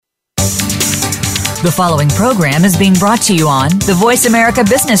The following program is being brought to you on the Voice America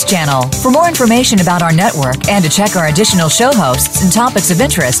Business Channel. For more information about our network and to check our additional show hosts and topics of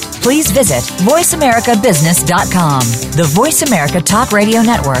interest, please visit voiceamericabusiness.com. The Voice America Talk Radio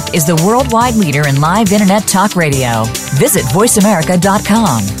Network is the worldwide leader in live Internet talk radio. Visit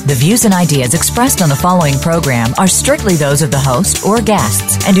voiceamerica.com. The views and ideas expressed on the following program are strictly those of the host or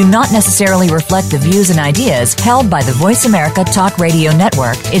guests and do not necessarily reflect the views and ideas held by the Voice America Talk Radio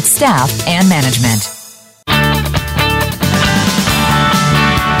Network, its staff, and management.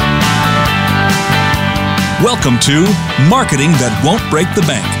 Welcome to Marketing That Won't Break the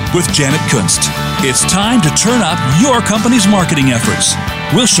Bank with Janet Kunst. It's time to turn up your company's marketing efforts.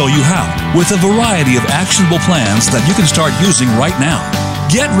 We'll show you how with a variety of actionable plans that you can start using right now.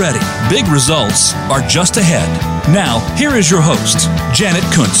 Get ready. Big results are just ahead. Now, here is your host, Janet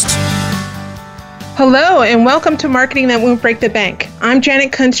Kunst. Hello, and welcome to Marketing That Won't Break the Bank. I'm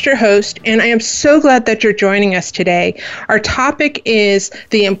Janet Kunst, your host, and I am so glad that you're joining us today. Our topic is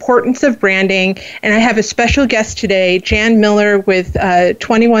the importance of branding, and I have a special guest today, Jan Miller with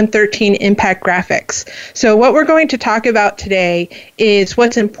 2113 Impact Graphics. So what we're going to talk about today is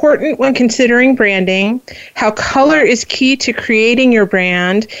what's important when considering branding, how color is key to creating your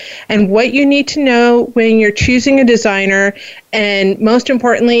brand, and what you need to know when you're choosing a designer, and most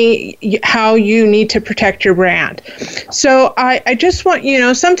importantly, how you need to protect your brand. So I just want,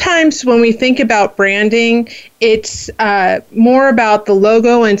 sometimes when we think about branding, it's more about the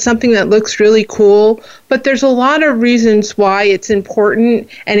logo and something that looks really cool, but there's a lot of reasons why it's important,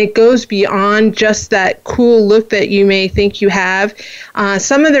 and it goes beyond just that cool look that you may think you have.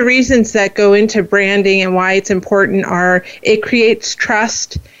 Some of the reasons that go into branding and why it's important are it creates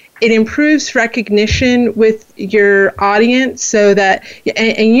trust. It improves recognition with your audience so that,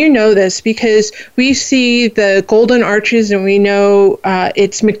 and you know this because we see the golden arches and we know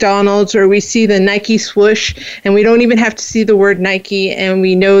it's McDonald's, or we see the Nike swoosh and we don't even have to see the word Nike and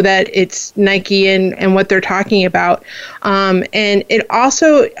we know that it's Nike and what they're talking about. And it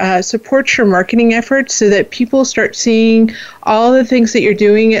also supports your marketing efforts so that people start seeing all the things that you're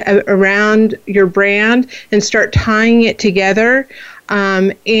doing around your brand and start tying it together.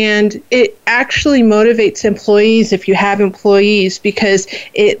 And it actually motivates employees, if you have employees, because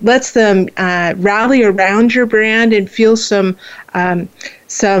it lets them rally around your brand and feel some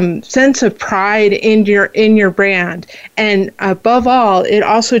sense of pride in your brand. And above all, it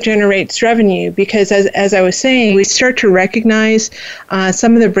also generates revenue because, as I was saying, we start to recognize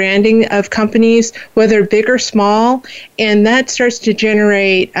some of the branding of companies, whether big or small, and that starts to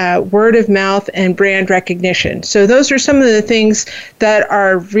generate word of mouth and brand recognition. So those are some of the things that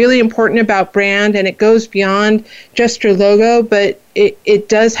are really important about brand, and it goes beyond just your logo, but it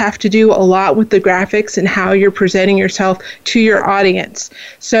does have to do a lot with the graphics and how you're presenting yourself to your audience.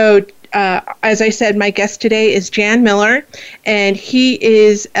 So as I said, my guest today is Jan Miller, and he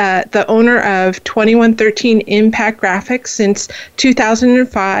is the owner of 2113 Impact Graphics since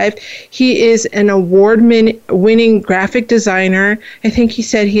 2005. He is an award-winning graphic designer. I think he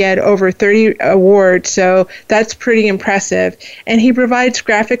said he had over 30 awards, so that's pretty impressive. And he provides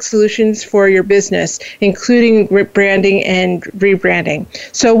graphic solutions for your business, including branding and rebranding.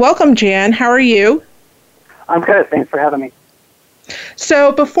 So welcome, Jan. How are you? I'm good. Thanks for having me.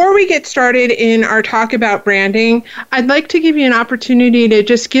 So before we get started in our talk about branding, I'd like to give you an opportunity to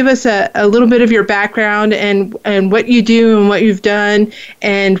just give us a little bit of your background and what you do and what you've done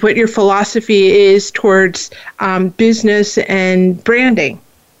and what your philosophy is towards business and branding.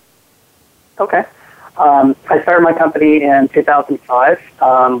 Okay. I started my company in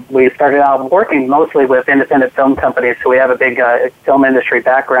 2005. We started out working mostly with independent film companies, so we have a big film industry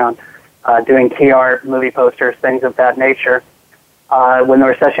background, doing key art, movie posters, things of that nature. When the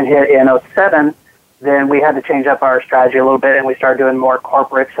recession hit in 2007, then we had to change up our strategy a little bit, and we started doing more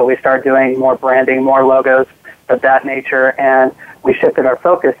corporate. So we started doing more branding, more logos of that nature, and we shifted our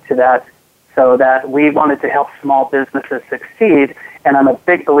focus to that so that we wanted to help small businesses succeed. And I'm a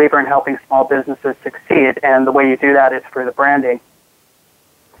big believer in helping small businesses succeed, and the way you do that is through the branding.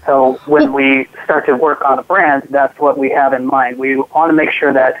 So when we start to work on a brand, that's what we have in mind. We want to make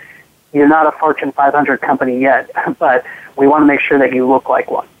sure that you're not a Fortune 500 company yet, but we want to make sure that you look like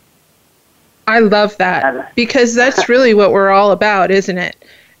one. I love that, because that's really what we're all about, isn't it?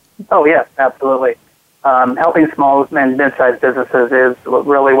 Oh, yes, absolutely. Helping small and mid-sized businesses is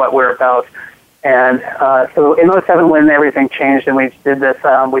really what we're about. And so in 2007, when everything changed and we did this,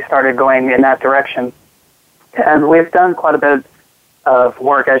 we started going in that direction. And we've done quite a bit of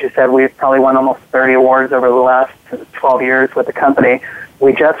work. As you said, we've probably won almost 30 awards over the last 12 years with the company.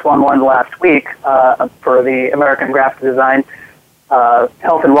 We just won one last week for the American Graphic Design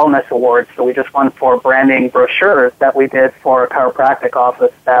health and wellness awards. So we just won 4 branding brochures that we did for a chiropractic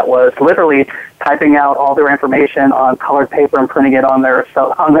office that was literally typing out all their information on colored paper and printing it on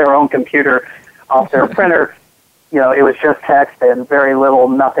their own computer off their printer. You know, it was just text and very little,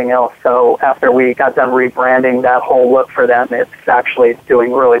 nothing else. So after we got done rebranding that whole look for them, it's actually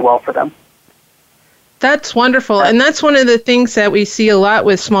doing really well for them. That's wonderful. And that's one of the things that we see a lot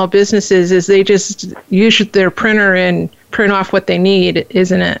with small businesses is they just use their printer and print off what they need,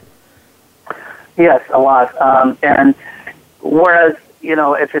 isn't it? Yes, a lot. And whereas, you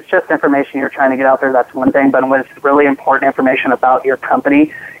know, if it's just information you're trying to get out there, that's one thing. But when it's really important information about your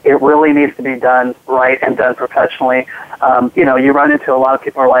company, it really needs to be done right and done professionally. You know, you run into a lot of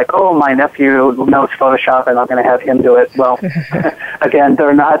people who are like, oh, my nephew knows Photoshop and I'm going to have him do it. Well, again,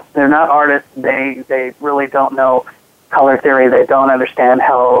 they're not artists. They really don't know color theory. They don't understand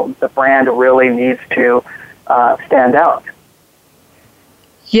how the brand really needs to stand out.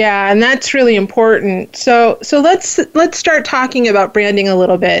 Yeah, and that's really important. So let's start talking about branding a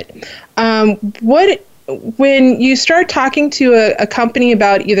little bit. When you start talking to a company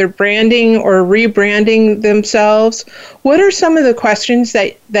about either branding or rebranding themselves, what are some of the questions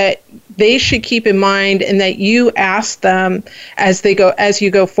that they should keep in mind and that you ask them as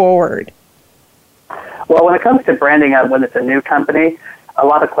you go forward? Well, when it comes to branding, when it's a new company, a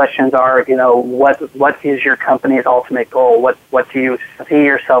lot of questions are, you know, what is your company's ultimate goal? What do you see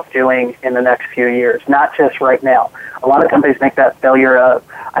yourself doing in the next few years? Not just right now. A lot of companies make that failure of,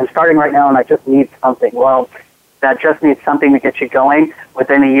 I'm starting right now and I just need something. Well, that just needs something to get you going.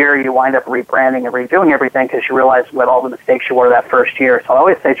 Within a year, you wind up rebranding and redoing everything because you realize what all the mistakes you were that first year. So I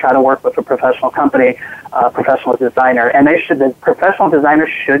always say try to work with a professional company, professional designer. And the professional designer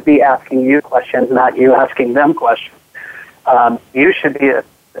should be asking you questions, not you asking them questions. You should be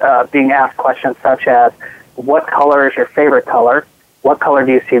being asked questions such as, what color is your favorite color? What color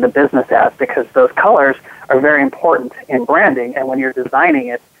do you see the business as? Because those colors are very important in branding, and when you're designing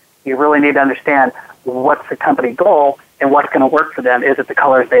it, you really need to understand what's the company goal and what's going to work for them. Is it the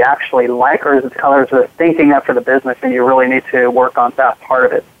colors they actually like, or is it the colors they're thinking of for the business, and you really need to work on that part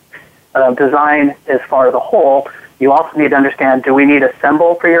of it. Design as far as a whole, you also need to understand, do we need a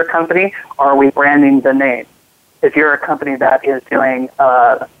symbol for your company, or are we branding the name? If you're a company that is doing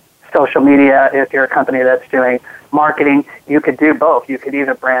social media, if you're a company that's doing marketing, you could do both. You could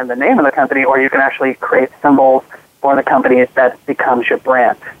either brand the name of the company, or you can actually create symbols for the company that becomes your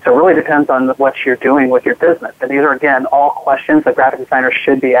brand. So it really depends on what you're doing with your business. And these are, again, all questions that graphic designers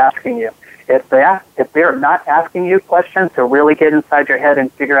should be asking you. If they're not asking you questions to really get inside your head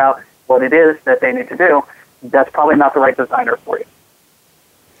and figure out what it is that they need to do, that's probably not the right designer for you.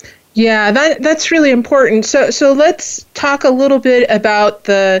 Yeah, that's really important. So let's talk a little bit about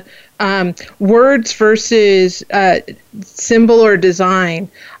the words versus symbol or design.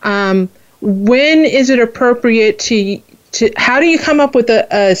 When is it appropriate to how do you come up with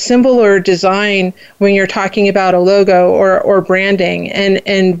a symbol or design when you're talking about a logo or branding?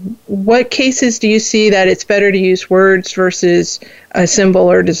 And what cases do you see that it's better to use words versus a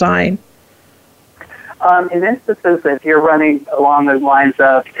symbol or design? In instances, if you're running along the lines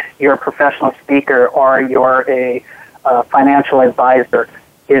of you're a professional speaker or you're a financial advisor,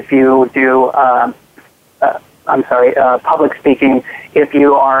 if you do, public speaking, if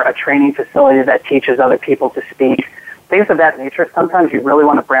you are a training facility that teaches other people to speak, things of that nature, sometimes you really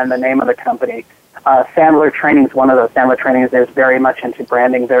want to brand the name of the company. Sandler Training is one of those. Sandler Training is very much into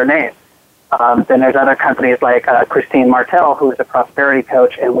branding their name. Then there's other companies like Christine Martell, who is a prosperity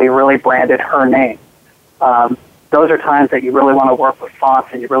coach, and we really branded her name. Those are times that you really want to work with fonts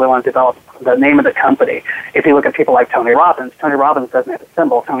and you really want to develop the name of the company. If you look at people like Tony Robbins doesn't have a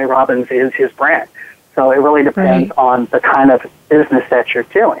symbol. Tony Robbins is his brand. So it really depends on the kind of business that you're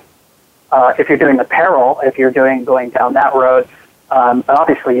doing. If you're doing apparel, if you're going down that road,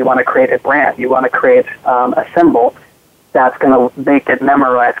 obviously you want to create a brand. You want to create a symbol that's going to make it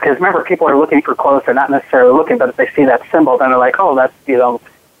memorized. Because remember, people are looking for clothes. They're not necessarily looking, but if they see that symbol, then they're like, oh, that's,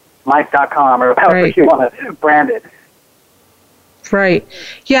 Mike.com or however you want to brand it. Right.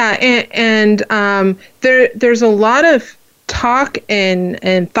 Yeah. And there's a lot of talk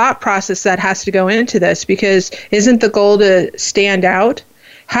and thought process that has to go into this, because isn't the goal to stand out?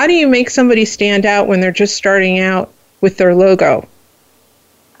 How do you make somebody stand out when they're just starting out with their logo?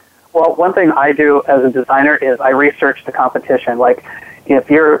 Well, one thing I do as a designer is I research the competition. Like, if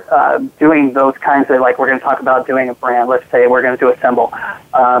you're doing those kinds of, like, we're going to talk about doing a brand, let's say we're going to do a symbol,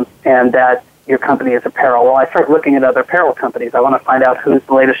 and that your company is apparel. Well, I start looking at other apparel companies. I want to find out who's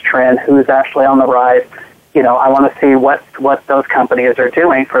the latest trend, who's actually on the rise. I want to see what those companies are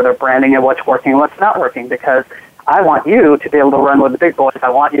doing for their branding and what's working and what's not working, because I want you to be able to run with the big boys. I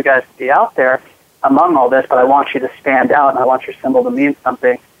want you guys to be out there among all this, but I want you to stand out, and I want your symbol to mean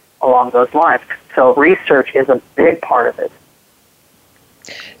something along those lines. So research is a big part of it.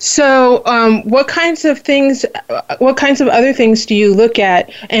 So, what kinds of other things do you look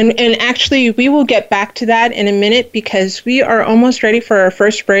at? And actually, we will get back to that in a minute because we are almost ready for our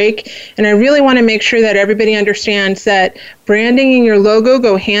first break. And I really want to make sure that everybody understands that branding and your logo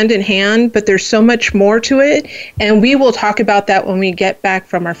go hand in hand, but there's so much more to it. And we will talk about that when we get back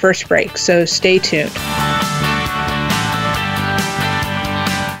from our first break. So stay tuned.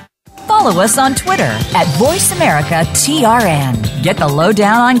 Follow us on Twitter at VoiceAmericaTRN. Get the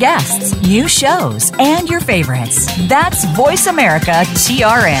lowdown on guests, new shows, and your favorites. That's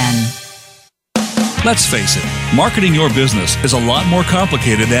VoiceAmericaTRN. Let's face it, marketing your business is a lot more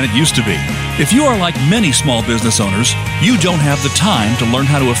complicated than it used to be. If you are like many small business owners, you don't have the time to learn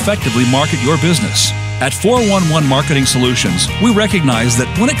how to effectively market your business. At 411 Marketing Solutions, we recognize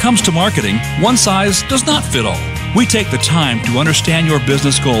that when it comes to marketing, one size does not fit all. We take the time to understand your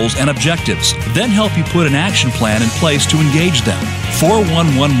business goals and objectives, then help you put an action plan in place to engage them.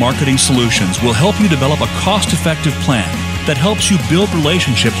 411 Marketing Solutions will help you develop a cost-effective plan that helps you build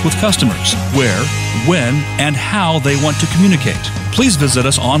relationships with customers, where, when, and how they want to communicate. Please visit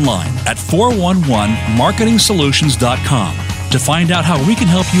us online at 411marketingsolutions.com to find out how we can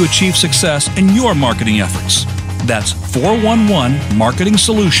help you achieve success in your marketing efforts. That's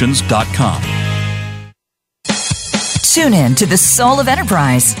 411marketingsolutions.com. Tune in to The Soul of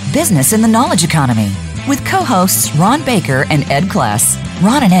Enterprise, Business in the Knowledge Economy, with co-hosts Ron Baker and Ed Kless.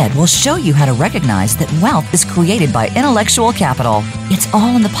 Ron and Ed will show you how to recognize that wealth is created by intellectual capital. It's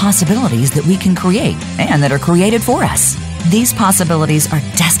all in the possibilities that we can create and that are created for us. These possibilities are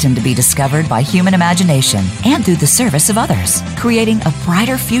destined to be discovered by human imagination and through the service of others, creating a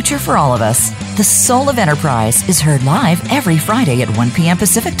brighter future for all of us. The Soul of Enterprise is heard live every Friday at 1 p.m.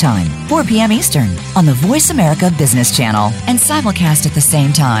 Pacific Time, 4 p.m. Eastern on the Voice America Business Channel and simulcast at the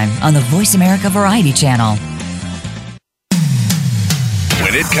same time on the Voice America Variety Channel.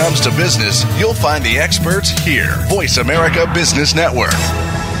 When it comes to business, you'll find the experts here. Voice America Business Network.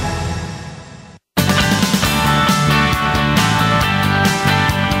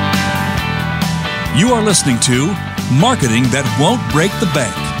 You are listening to Marketing That Won't Break the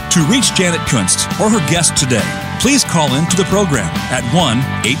Bank. To reach Janet Kunst or her guest today, please call in to the program at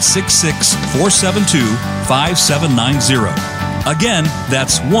 1-866-472-5790. Again,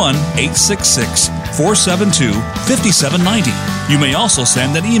 that's 1-866-472-5790. You may also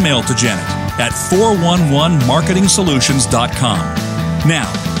send an email to Janet at 411marketingsolutions.com. Now,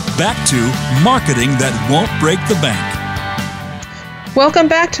 back to Marketing That Won't Break the Bank. Welcome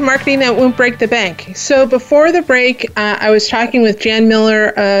back to Marketing That Won't Break the Bank. So before the break, I was talking with Jan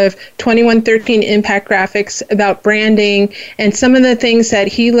Miller of 2113 Impact Graphics about branding and some of the things that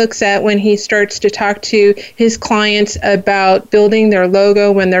he looks at when he starts to talk to his clients about building their logo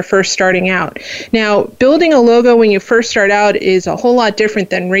when they're first starting out. Now, building a logo when you first start out is a whole lot different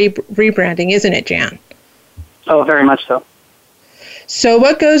than rebranding, isn't it, Jan? Oh, very much so. So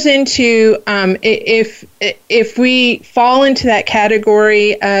what goes into, if we fall into that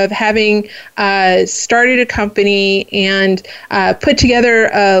category of having started a company and put together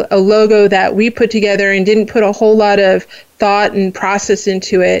a logo that we put together and didn't put a whole lot of thought and process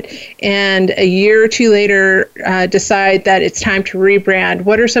into it, and a year or two later decide that it's time to rebrand,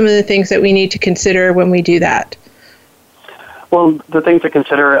 what are some of the things that we need to consider when we do that? Well, the things to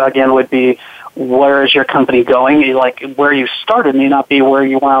consider, again, would be where is your company going? Like, where you started may not be where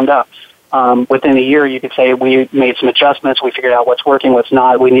you wound up. Within a year, you could say, we made some adjustments, we figured out what's working, what's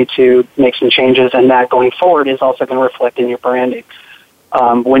not, we need to make some changes, and that going forward is also going to reflect in your branding.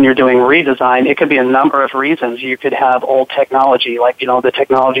 When you're doing redesign, it could be a number of reasons. You could have old technology, like, the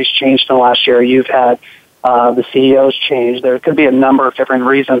technology's changed in the last year. You've had the CEO's change. There could be a number of different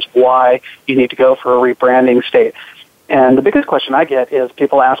reasons why you need to go for a rebranding state. And the biggest question I get is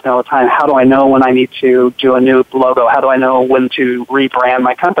people ask me all the time, how do I know when I need to do a new logo? How do I know when to rebrand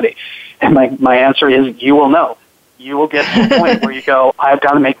my company? And my answer is, you will know. You will get to the point where you go, I've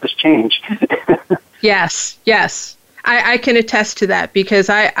got to make this change. Yes. I can attest to that because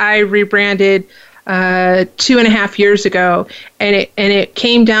I rebranded 2.5 years ago, and it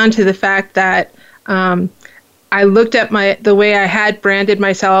came down to the fact that I looked at the way I had branded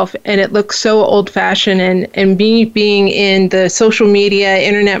myself, and it looked so old-fashioned. And being in the social media,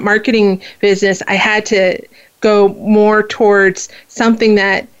 internet marketing business, I had to go more towards something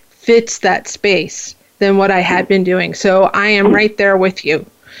that fits that space than what I had been doing. So I am right there with you.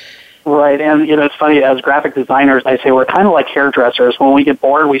 Right, and it's funny, as graphic designers, I say we're kind of like hairdressers. When we get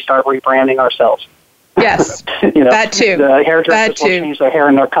bored, we start rebranding ourselves. Yes, you know, that too. The hairdressers will change their hair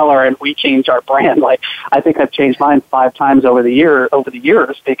and their color, and we change our brand. Like, I think I've changed mine 5 times over the years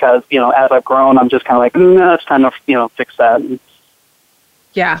because, you know, as I've grown, I'm just kind of like, no, it's time to, you know, fix that.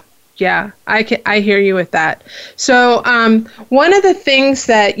 Yeah, I hear you with that. So one of the things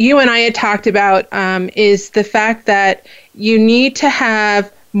that you and I had talked about is the fact that you need to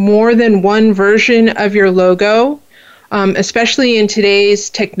have more than one version of your logo, especially in today's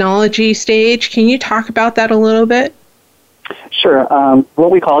technology stage. Can you talk about that a little bit? Sure. What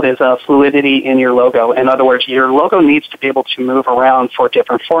we call it is fluidity in your logo. In other words, your logo needs to be able to move around for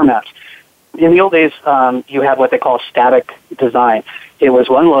different formats. In the old days, you had what they call static design. It was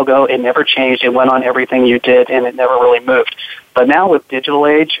one logo, it never changed, it went on everything you did, and it never really moved. But now with digital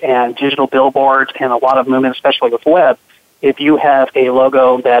age and digital billboards and a lot of movement, especially with web, if you have a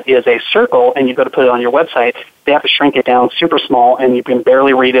logo that is a circle and you go to put it on your website, they have to shrink it down super small, and you can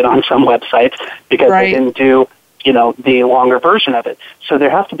barely read it on some websites because they didn't do, you know, the longer version of it. So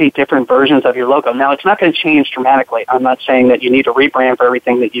there have to be different versions of your logo. Now, it's not going to change dramatically. I'm not saying that you need to rebrand for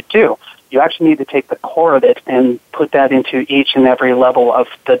everything that you do. You actually need to take the core of it and put that into each and every level of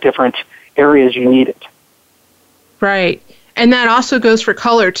the different areas you need it. Right. And that also goes for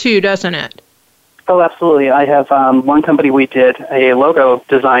color too, doesn't it? Oh, absolutely. I have one company we did a logo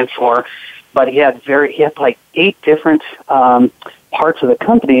design for, but he had like 8 different parts of the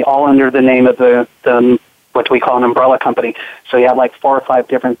company all under the name of the what we call an umbrella company. So he had like 4 or 5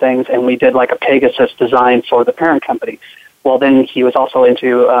 different things, and we did like a Pegasus design for the parent company. Well, then he was also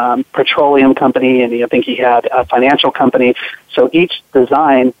into petroleum company, and I think he had a financial company. So each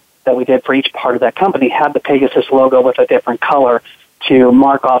design that we did for each part of that company had the Pegasus logo with a different color to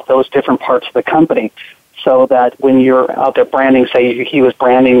mark off those different parts of the company, so that when you're out there branding, say he was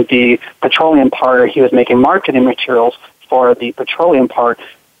branding the petroleum part or he was making marketing materials for the petroleum part,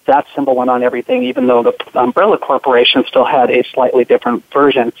 that symbol went on everything, even though the umbrella corporation still had a slightly different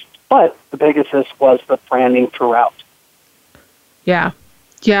version. But the Pegasus was the branding throughout. Yeah,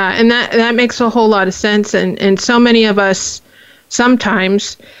 and that makes a whole lot of sense. And so many of us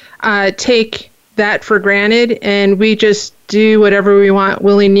sometimes take that for granted, and we just do whatever we want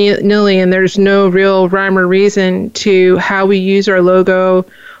willy-nilly, and there's no real rhyme or reason to how we use our logo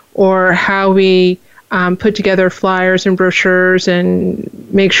or how we put together flyers and brochures and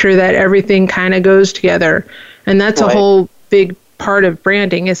make sure that everything kind of goes together. And that's a whole big part of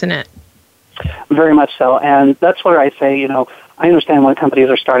branding, isn't it? Very much so. And that's where I say, you know, I understand when companies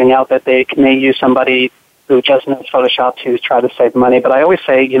are starting out that they may use somebody who just knows Photoshop to try to save money. But I always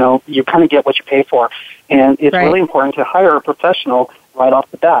say, you know, you kind of get what you pay for. And it's really important to hire a professional right off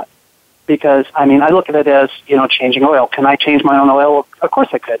the bat. Because, I mean, I look at it as, you know, changing oil. Can I change my own oil? Of course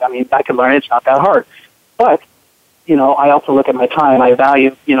I could. I mean, I could learn it. It's not that hard. But, you know, I also look at my time. I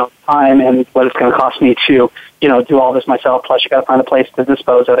value, you know, time and what it's going to cost me to, you know, do all this myself. Plus, you got to find a place to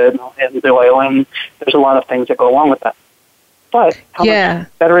dispose of it and the oil. And there's a lot of things that go along with that. But how much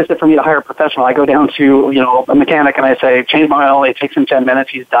better is it for me to hire a professional? I go down to, you know, a mechanic and I say, change my oil. It takes him 10 minutes.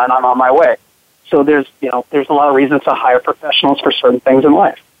 He's done. I'm on my way. So there's a lot of reasons to hire professionals for certain things in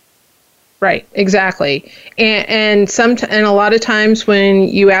life. Right, exactly. And a lot of times when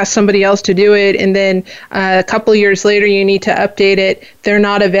you ask somebody else to do it and then a couple of years later you need to update it, they're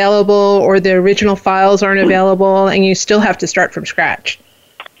not available or the original files aren't available and you still have to start from scratch.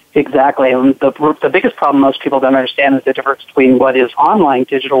 Exactly. And the biggest problem most people don't understand is the difference between what is online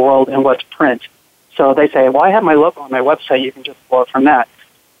digital world and what's print. So they say, well, I have my logo on my website. You can just pull it from that.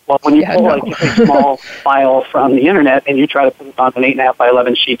 Well, when you pull a small file from the internet and you try to put it on an 8.5 by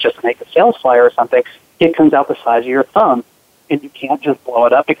 11 sheet just to make a sales flyer or something, it comes out the size of your thumb. And you can't just blow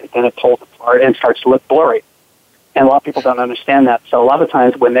it up because then it pulls apart and starts to look blurry. And a lot of people don't understand that. So a lot of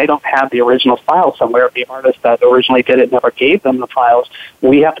times when they don't have the original file somewhere, the artist that originally did it never gave them the files,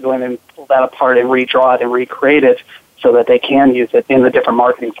 we have to go in and pull that apart and redraw it and recreate it so that they can use it in the different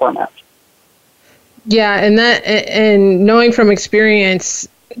marketing formats. Yeah, and knowing from experience,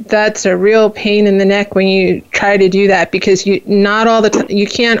 that's a real pain in the neck when you try to do that because you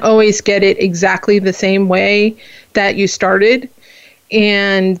can't always get it exactly the same way that you started,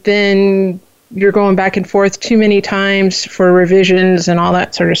 and then you're going back and forth too many times for revisions and all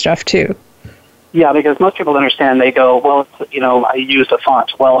that sort of stuff too. Yeah, because most people understand, they go, well, I use a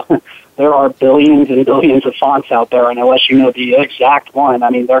font. Well, there are billions and billions of fonts out there, and unless you know the exact one, I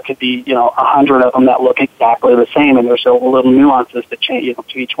mean, there could be, 100 of them that look exactly the same, and there's little nuances that change,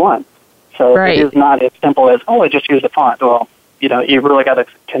 to each one. So It is not as simple as, I just use a font. Well, you really got to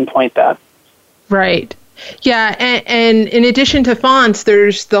pinpoint that. Right. Yeah, and in addition to fonts,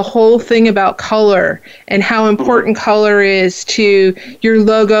 there's the whole thing about color and how important color is to your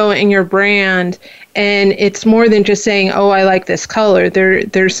logo and your brand. And it's more than just saying, oh, I like this color.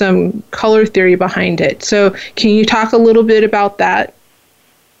 There's some color theory behind it. So can you talk a little bit about that?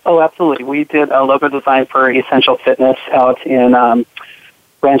 Oh, absolutely. We did a logo design for Essential Fitness out in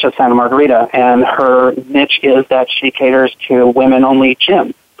Rancho Santa Margarita, and her niche is that she caters to women-only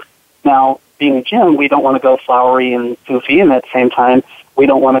gym. Now, being a gym, we don't want to go flowery and goofy, and at the same time, we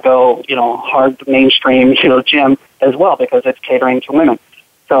don't want to go, hard mainstream, gym as well, because it's catering to women.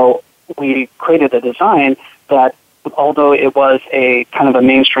 So we created a design that, although it was a kind of a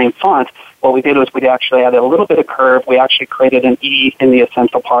mainstream font, what we did was we actually added a little bit of curve. We actually created an E in the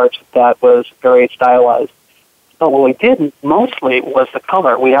essential parts that was very stylized. But what we did mostly was the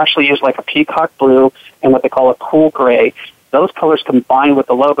color. We actually used like a peacock blue and what they call a cool gray. Those colors combined with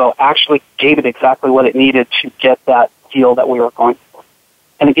the logo actually gave it exactly what it needed to get that feel that we were going for.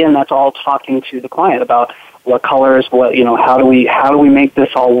 And again, that's all talking to the client about what colors, how do we make this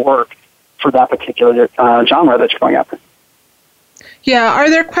all work for that particular genre that you're going after. Yeah, are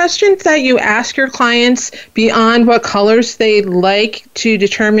there questions that you ask your clients beyond what colors they like to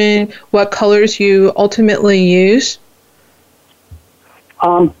determine what colors you ultimately use?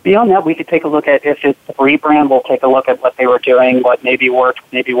 Beyond that, we could take a look at, if it's a rebrand, we'll take a look at what they were doing, what maybe worked,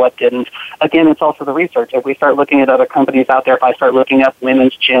 maybe what didn't. Again, it's also the research. If we start looking at other companies out there, if I start looking at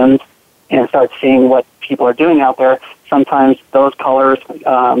women's gyms and start seeing what people are doing out there, sometimes those colors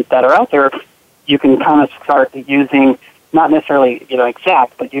that are out there, you can kind of start using, not necessarily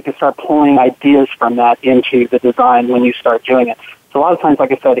exact, but you can start pulling ideas from that into the design when you start doing it. So a lot of times,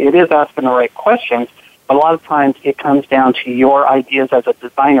 like I said, it is asking the right questions, but a lot of times it comes down to your ideas as a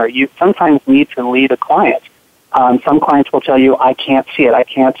designer. You sometimes need to lead a client. Some clients will tell you, I can't see it. I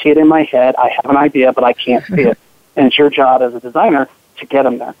can't see it in my head. I have an idea, but I can't see it. And it's your job as a designer to get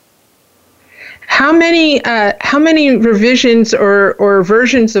them there. How many revisions or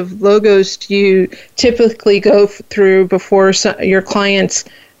versions of logos do you typically go through before your clients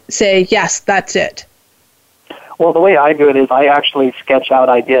say, yes, that's it? Well, the way I do it is I actually sketch out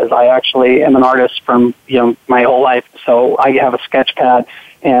ideas. I actually am an artist from my whole life, so I have a sketch pad,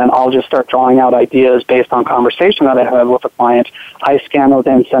 and I'll just start drawing out ideas based on conversation that I had with a client. I scan those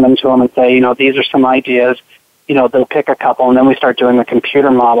in, send them to them, and say, these are some ideas. They'll pick a couple, and then we start doing the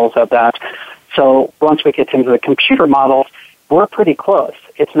computer models of that. So once we get into the computer models, we're pretty close.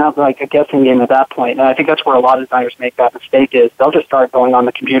 It's not like a guessing game at that point. And I think that's where a lot of designers make that mistake is they'll just start going on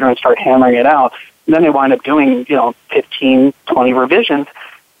the computer and start hammering it out. And then they wind up doing, 15, 20 revisions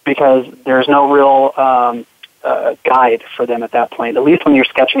because there's no real guide for them at that point. At least when you're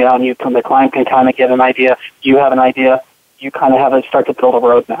sketching it out and the client can kind of get an idea, you have an idea, you kind of have to start to build a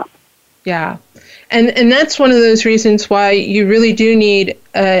roadmap. Yeah. And that's one of those reasons why you really do need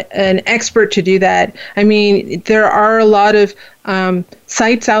an expert to do that. I mean, there are a lot of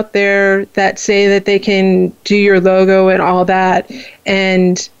sites out there that say that they can do your logo and all that,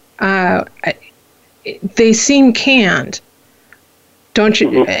 and they seem canned, don't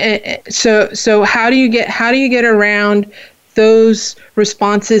you? Mm-hmm. So how do you get around those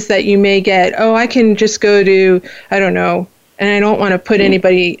responses that you may get? Oh, I can just go to, I don't know. And I don't want to put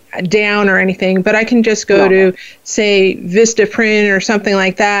anybody down or anything, but I can just go to, say, Vistaprint or something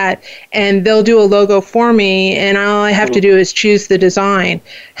like that, and they'll do a logo for me, and all I have to do is choose the design.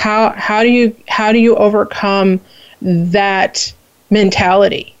 How do you overcome that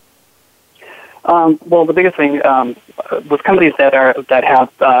mentality? Well, the biggest thing with companies that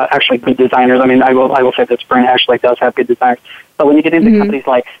have actually good designers. I mean, I will say that Sprint actually does have good designers. But when you get into companies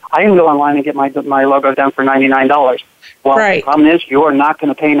like, I can go online and get my logo done for $99. Well, The problem is you're not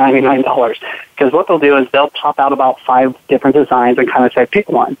going to pay $99 because what they'll do is they'll pop out about 5 different designs and kind of say, pick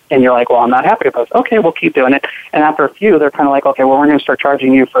one. And you're like, well, I'm not happy with those. Okay, we'll keep doing it. And after a few, they're kind of like, okay, well, we're going to start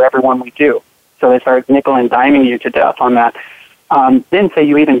charging you for every one we do. So they start nickel and diming you to death on that. Then say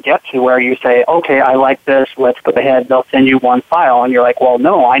you even get to where you say, okay, I like this, let's go ahead, they'll send you one file, and you're like, well,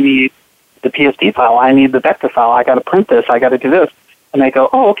 no, I need the PSD file, I need the vector file, I got to print this, I got to do this. And they go,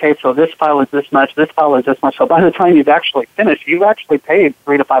 oh, okay, so this file is this much, this file is this much. So by the time you've actually finished, you've actually paid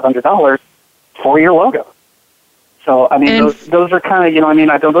 $300 to $500 for your logo. So, I mean, those are kind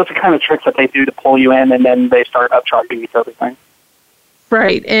of, those are kind of tricks that they do to pull you in, and then they start upcharging you for everything.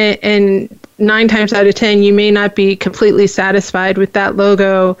 Right, and 9 times out of 10, you may not be completely satisfied with that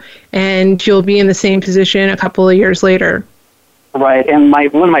logo, and you'll be in the same position a couple of years later. Right, and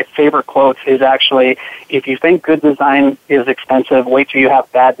one of my favorite quotes is actually, if you think good design is expensive, wait till you have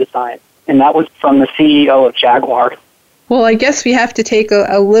bad design. And that was from the CEO of Jaguar. Well, I guess we have to take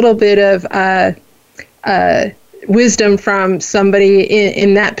a little bit of wisdom from somebody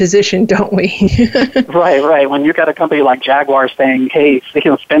in that position, don't we? Right. When you've got a company like Jaguar saying, hey,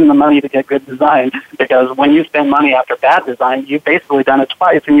 spend the money to get good design, because when you spend money after bad design, you've basically done it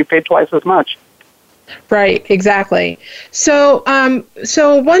twice and you paid twice as much. Right, exactly. So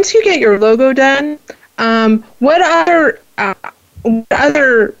once you get your logo done, what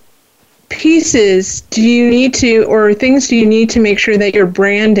other pieces do you need to, or things do you need to make sure that you're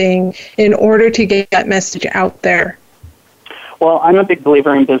branding in order to get that message out there? Well, I'm a big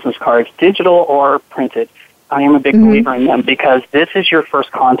believer in business cards, digital or printed. I am a big believer in them because this is your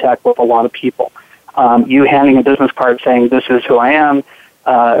first contact with a lot of people. You handing a business card saying, this is who I am,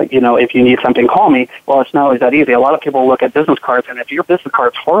 if you need something, call me. Well, it's not always that easy. A lot of people look at business cards, and if your business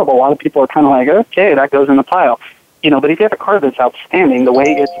card's horrible, a lot of people are kind of like, okay, that goes in the pile. But if you have a card that's outstanding, the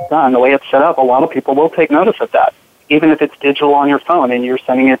way it's done, the way it's set up, a lot of people will take notice of that, even if it's digital on your phone and you're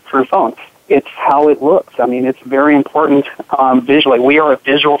sending it through phone. It's how it looks. I mean, it's very important visually. We are a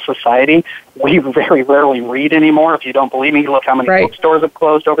visual society. We very rarely read anymore. If you don't believe me, look how many bookstores have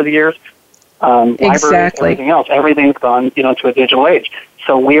closed over the years. Libraries, everything else. Everything's gone, to a digital age.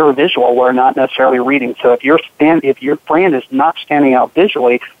 So we are visual. We're not necessarily reading. So if your brand is not standing out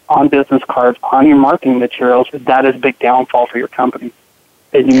visually on business cards, on your marketing materials, that is a big downfall for your company.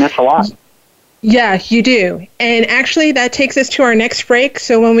 And you miss a lot. Yeah, you do. And actually, that takes us to our next break.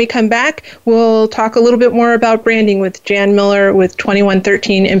 So when we come back, we'll talk a little bit more about branding with Jan Miller with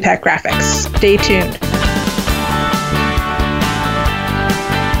 2113 Impact Graphics. Stay tuned.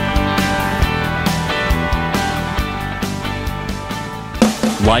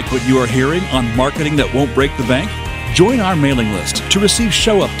 Like what you are hearing on Marketing That Won't Break the Bank? Join our mailing list to receive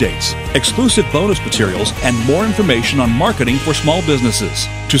show updates, exclusive bonus materials, and more information on marketing for small businesses.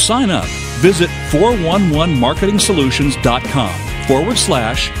 To sign up, visit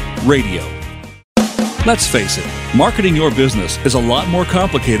 411marketingsolutions.com/radio. Let's face it, marketing your business is a lot more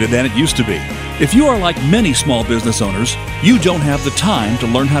complicated than it used to be. If you are like many small business owners, you don't have the time to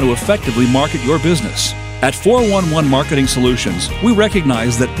learn how to effectively market your business. At 411 Marketing Solutions, we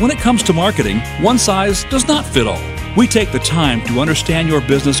recognize that when it comes to marketing, one size does not fit all. We take the time to understand your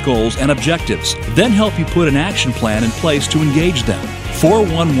business goals and objectives, then help you put an action plan in place to engage them.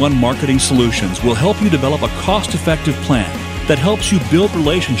 411 Marketing Solutions will help you develop a cost-effective plan that helps you build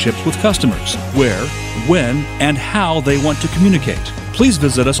relationships with customers, where, when, and how they want to communicate. Please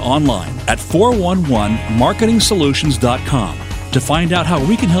visit us online at 411marketingsolutions.com. to find out how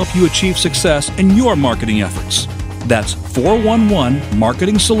we can help you achieve success in your marketing efforts. That's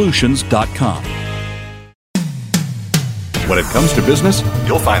 411marketingsolutions.com. When it comes to business,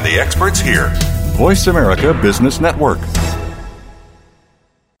 you'll find the experts here. Voice America Business Network.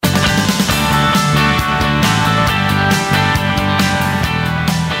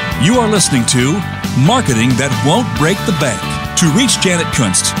 You are listening to Marketing That Won't Break the Bank. To reach Janet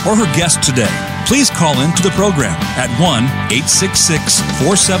Kunst or her guest today, please call in to the program at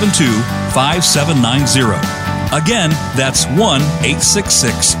 1-866-472-5790. Again, that's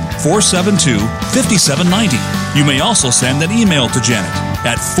 1-866-472-5790. You may also send an email to Janet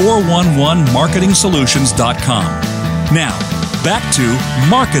at 411marketingsolutions.com. Now, back to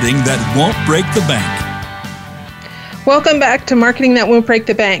Marketing That Won't Break the Bank. Welcome back to Marketing That Won't Break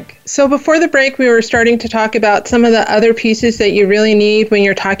the Bank. So before the break, we were starting to talk about some of the other pieces that you really need when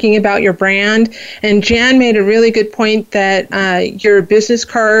you're talking about your brand. And Jan made a really good point that your business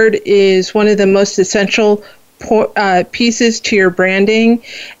card is one of the most essential pieces to your branding.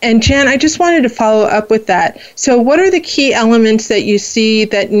 And Jan, I just wanted to follow up with that. So what are the key elements that you see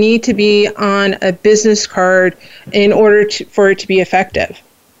that need to be on a business card in order for it to be effective?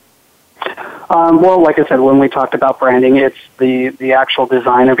 Well, like I said, when we talked about branding, it's the actual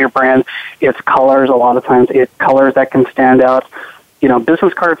design of your brand. It's colors. A lot of times it's colors that can stand out.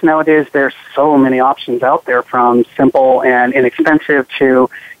 Business cards nowadays, there's so many options out there, from simple and inexpensive to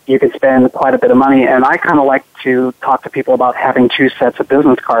you can spend quite a bit of money. And I kind of like to talk to people about having two sets of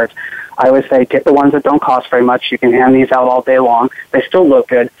business cards. I always say, get the ones that don't cost very much. You can hand these out all day long. They still look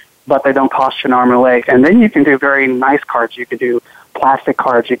good, but they don't cost you an arm and a leg. And then you can do very nice cards. You can do plastic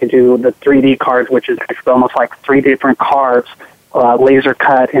cards. You can do the 3D cards, which is actually almost like three different cards, laser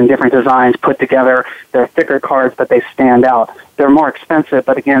cut in different designs put together. They're thicker cards, but they stand out. They're more expensive,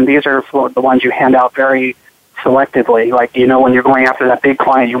 but again, these are the ones you hand out very selectively. Like, when you're going after that big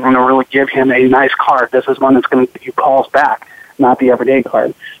client, you want to really give him a nice card. This is one that's going to give you calls back, not the everyday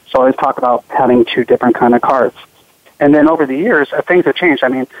card. So I always talk about having two different kind of cards. And then over the years, things have changed. I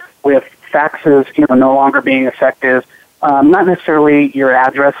mean, with faxes, no longer being effective, not necessarily your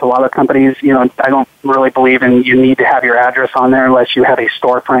address. A lot of companies, I don't really believe in you need to have your address on there unless you have a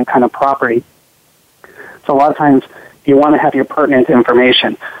storefront kind of property. So a lot of times you want to have your pertinent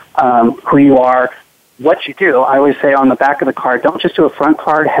information, who you are, what you do. I always say on the back of the card, don't just do a front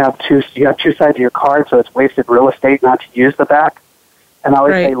card. You have two sides of your card, so it's wasted real estate not to use the back. And I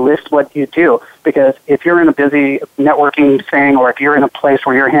always say list what you do, because if you're in a busy networking thing, or if you're in a place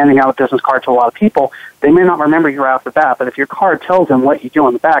where you're handing out a business card to a lot of people, they may not remember you right off the bat. But if your card tells them what you do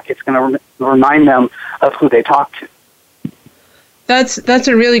on the back, it's going to remind them of who they talk to. That's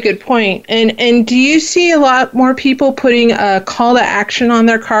a really good point. And do you see a lot more people putting a call to action on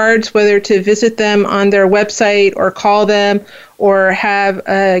their cards, whether to visit them on their website or call them or have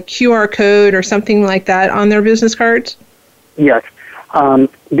a QR code or something like that on their business cards? Yes.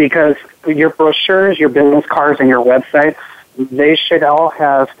 Because your brochures, your business cards, and your website, they should all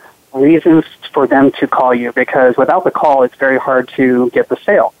have reasons for them to call you, because without the call, it's very hard to get the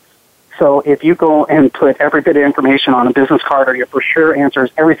sale. So if you go and put every bit of information on a business card, or your brochure answers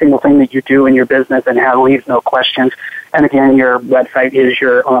every single thing that you do in your business and leaves no questions, and again, your website is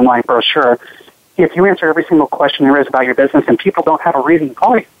your online brochure, if you answer every single question there is about your business, and people don't have a reason to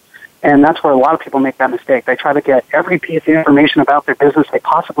call you. And that's where a lot of people make that mistake. They try to get every piece of information about their business they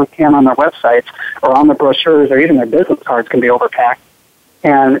possibly can on their websites or on the brochures, or even their business cards can be overpacked.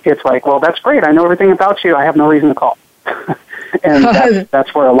 And it's like, well, that's great. I know everything about you. I have no reason to call. And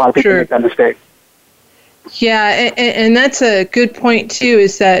that's where a lot of people make that mistake. Yeah, and that's a good point, too,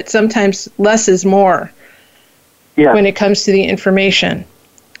 is that sometimes less is more when it comes to the information.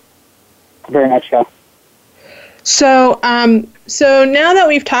 Very much so. So now that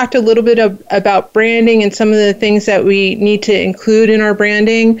we've talked a little bit about branding and some of the things that we need to include in our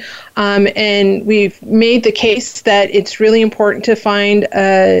branding, and we've made the case that it's really important to find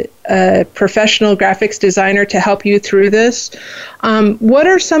a professional graphics designer to help you through this, what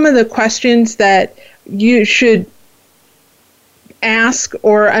are some of the questions that you should ask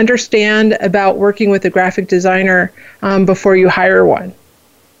or understand about working with a graphic designer before you hire one?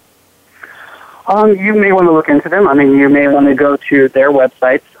 You may want to look into them. I mean, you may want to go to their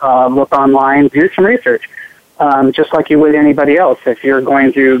websites, look online, do some research, just like you would anybody else. If you're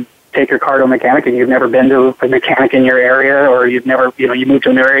going to take your car to a mechanic and you've never been to a mechanic in your area, or you've never, you moved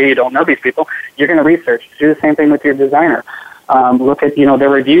to an area, you don't know these people, you're going to research. Do the same thing with your designer. Look at, their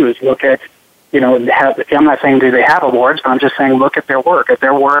reviews. Look at, I'm not saying do they have awards, but I'm just saying look at their work. If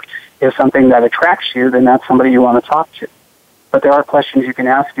their work is something that attracts you, then that's somebody you want to talk to. But there are questions you can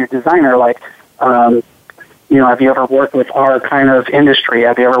ask your designer, like, have you ever worked with our kind of industry?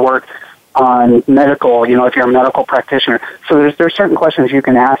 Have you ever worked on medical, if you're a medical practitioner? So there's certain questions you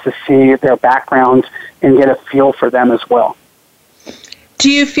can ask to see their backgrounds and get a feel for them as well.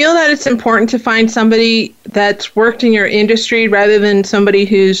 Do you feel that it's important to find somebody that's worked in your industry rather than somebody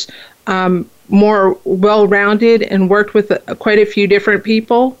who's more well-rounded and worked with quite a few different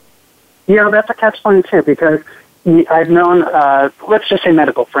people? Yeah, that's a catch-22, because I've known, let's just say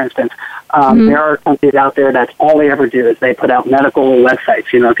medical, for instance. There are companies out there that's all they ever do is they put out medical websites.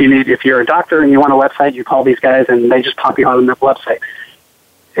 If you're a doctor and you want a website, you call these guys and they just pop you on the website.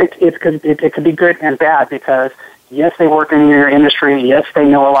 It could be good and bad, because yes, they work in your industry. Yes, they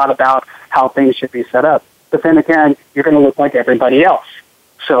know a lot about how things should be set up. But then again, you're going to look like everybody else.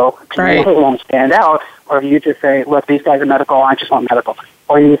 So people won't stand out, or you just say, look, these guys are medical, I just want medical.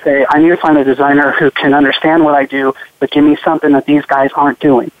 Or you say, I need to find a designer who can understand what I do, but give me something that these guys aren't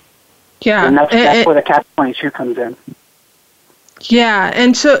doing. Yeah. And that's where the catch-22 comes in. Yeah,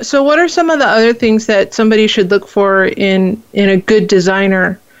 and so what are some of the other things that somebody should look for in a good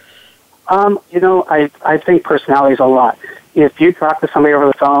designer? I think personality is a lot. If you talk to somebody over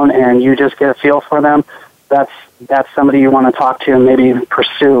the phone and you just get a feel for them, that's somebody you want to talk to and maybe even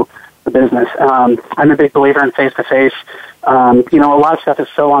pursue the business. I'm a big believer in face-to-face. A lot of stuff is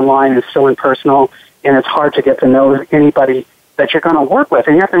so online and so impersonal, and it's hard to get to know anybody that you're going to work with.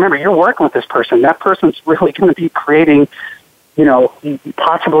 And you have to remember, you're working with this person. That person's really going to be creating,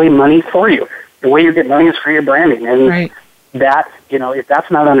 possibly money for you. The way you get money is for your branding. And that, if that's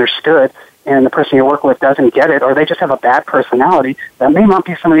not understood and the person you work with doesn't get it, or they just have a bad personality, that may not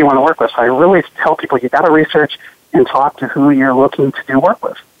be somebody you want to work with. So I really tell people you got to research and talk to who you're looking to do work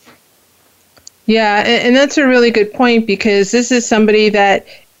with. Yeah, and that's a really good point, because this is somebody that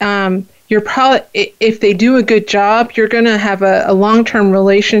you're probably, if they do a good job, you're going to have a long-term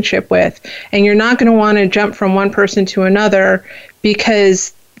relationship with, and you're not going to want to jump from one person to another,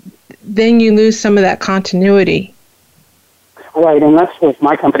 because then you lose some of that continuity. Right, and that's with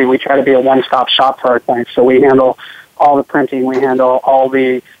my company. We try to be a one-stop shop for our clients. So we handle all the printing, we handle all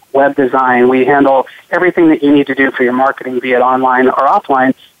the web design, we handle everything that you need to do for your marketing, be it online or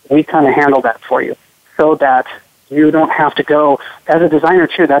offline. We kind of handle that for you, so that You don't have to go, as a designer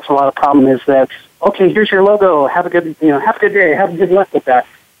too, that's a lot of problem is that, okay, here's your logo, have a good day, have a good luck with that.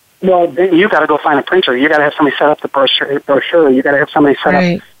 Well, then you got to go find a printer. You got to have somebody set up the brochure. You got to have somebody set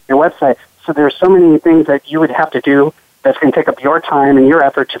up your website. So there's so many things that you would have to do that's going to take up your time and your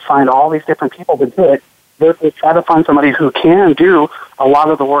effort to find all these different people to do it. Versus try to find somebody who can do a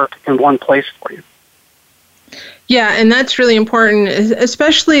lot of the work in one place for you. Yeah, and that's really important,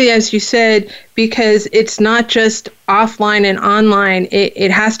 especially as you said, because it's not just offline and online.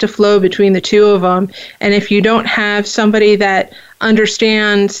 It has to flow between the two of them. And if you don't have somebody that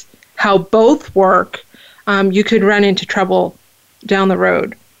understands how both work, you could run into trouble down the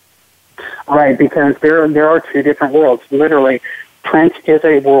road. Right, because there are two different worlds. Literally, print is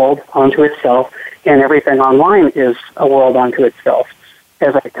a world unto itself, and everything online is a world unto itself.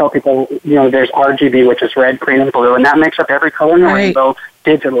 As I tell people, there's RGB, which is red, green, and blue, and that makes up every color in the rainbow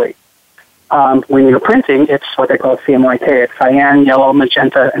digitally. When you're printing, it's what they call CMYK. It's cyan, yellow,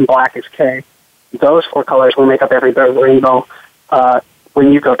 magenta, and black is K. Those four colors will make up every rainbow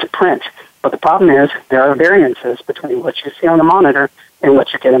when you go to print. But the problem is there are variances between what you see on the monitor and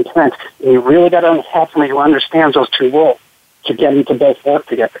what you get in print. And you really got to have somebody who understands those two worlds to get them to both work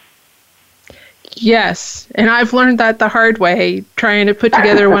together. Yes, and I've learned that the hard way, trying to put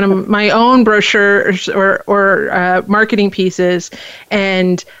together one of my own brochures or marketing pieces,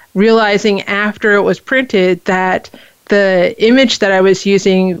 and realizing after it was printed that the image that I was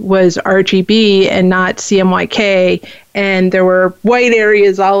using was RGB and not CMYK, and there were white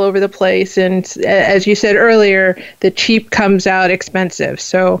areas all over the place. And as you said earlier, the cheap comes out expensive.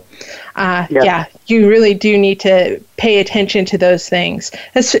 So, yeah, you really do need to pay attention to those things.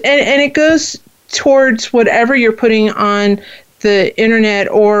 And it goes towards whatever you're putting on the internet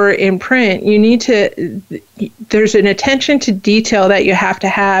or in print. You need to, there's an attention to detail that you have to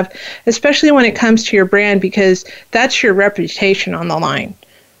have, especially when it comes to your brand, because that's your reputation on the line.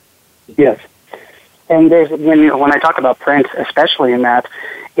 Yes. And there's, when I talk about print, especially in that,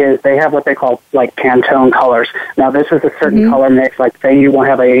 is they have what they call like Pantone colors. Now this is a certain color mix, like say you want to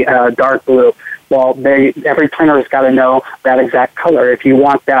have a dark blue. Well, every printer has got to know that exact color if you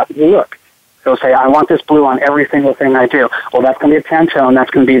want that look. So say, I want this blue on every single thing I do. Well, that's going to be a Pantone. That's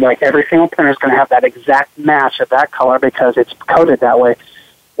going to be like every single printer is going to have that exact match of that color because it's coded that way.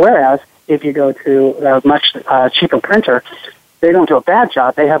 Whereas if you go to a much cheaper printer, they don't do a bad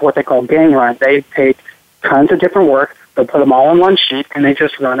job. They have what they call gang run. They take tons of different work, they'll put them all on one sheet, and they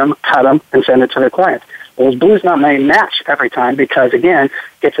just run them, cut them, and send it to their client. Well, blue's not a match every time because, again,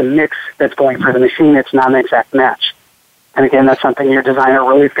 it's a mix that's going through the machine. It's not an exact match. And, again, that's something your designer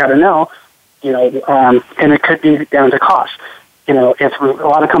really has got to know. And it could be down to cost. If a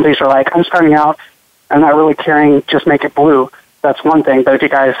lot of companies are like, I'm starting out, I'm not really caring, just make it blue. That's one thing. But if you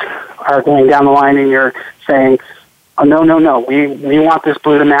guys are going down the line and you're saying, oh, no, we want this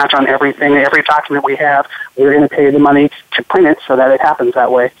blue to match on everything, every document we have, we're going to pay the money to print it so that it happens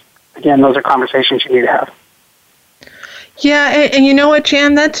that way. Again, those are conversations you need to have. Yeah, and you know what,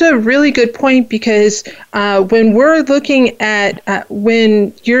 Jan, that's a really good point because when we're looking at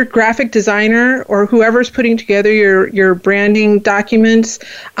when your graphic designer or whoever's putting together your branding documents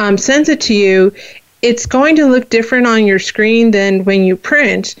sends it to you, it's going to look different on your screen than when you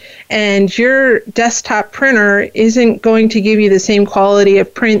print, and your desktop printer isn't going to give you the same quality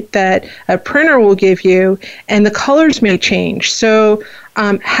of print that a printer will give you, and the colors may change. So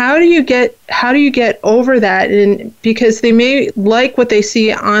how do you get over that? And because they may like what they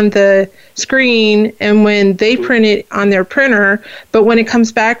see on the screen and when they print it on their printer, but when it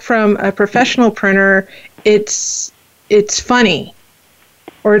comes back from a professional printer, it's funny,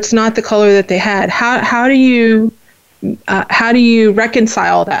 or it's not the color that they had. How do you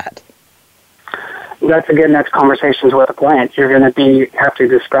reconcile that? That's again, that's conversations with a client. You're going to have to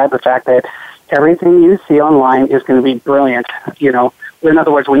describe the fact that everything you see online is going to be brilliant. In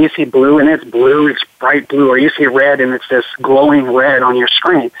other words, when you see blue and it's blue, it's bright blue, or you see red and it's this glowing red on your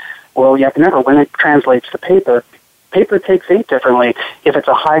screen. Well, you have to remember when it translates to paper takes ink differently. If it's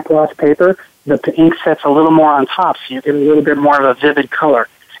a high gloss paper, the ink sets a little more on top, so you get a little bit more of a vivid color.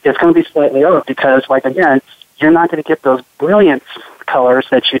 It's going to be slightly off because, again, you're not going to get those brilliant colors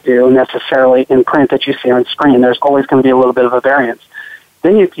that you do necessarily in print that you see on screen. There's always going to be a little bit of a variance.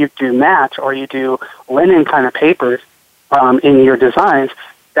 Then if you do matte or you do linen kind of papers in your designs,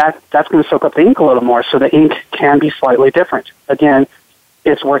 that's going to soak up the ink a little more, so the ink can be slightly different. Again,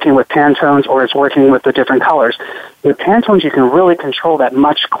 it's working with Pantones or it's working with the different colors. With Pantones, you can really control that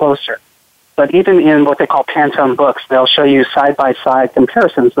much closer. But even in what they call Pantone books, they'll show you side-by-side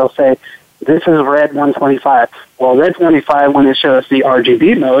comparisons. They'll say, this is red 125. Well, red 125, when it shows the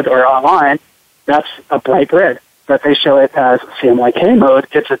RGB mode or online, that's a bright red. but they show it as CMYK mode.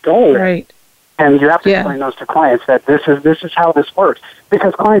 It's a dull red. Right. And you have to explain those to clients that this is how this works,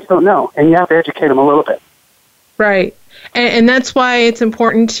 because clients don't know, and you have to educate them a little bit. Right. And that's why it's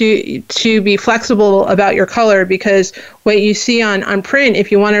important to be flexible about your color, because what you see on print, if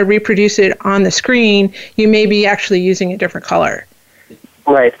you want to reproduce it on the screen, you may be actually using a different color.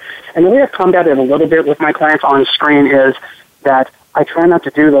 Right. And the way I've combated a little bit with my clients on screen is that I try not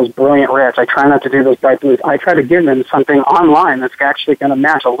to do those brilliant reds. I try not to do those bright blues. I try to give them something online that's actually going to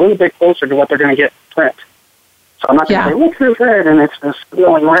match a little bit closer to what they're going to get in print. So I'm not going to say, look, this red, and it's this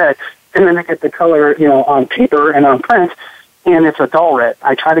glowing red. And then they get the color, on paper and on print, and it's a dull red.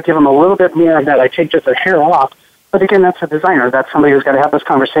 I try to give them a little bit more of that. I take just a hair off. But again, that's a designer. That's somebody who's got to have those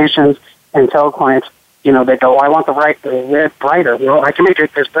conversations and tell clients, they go, I want the red brighter. Well, I can make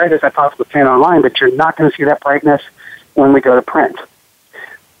it as bright as I possibly can online, but you're not going to see that brightness when we go to print.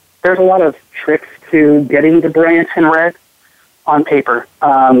 There's a lot of tricks to getting the brilliance in red on paper.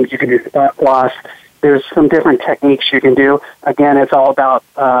 You can do spot gloss. There's some different techniques you can do. Again, it's all about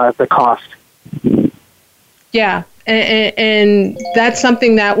the cost. Yeah, and that's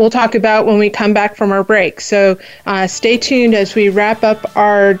something that we'll talk about when we come back from our break. So stay tuned as we wrap up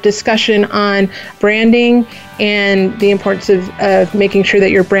our discussion on branding and the importance of making sure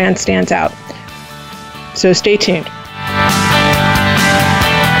that your brand stands out. So stay tuned.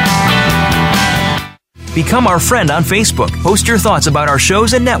 Become our friend on Facebook. Post your thoughts about our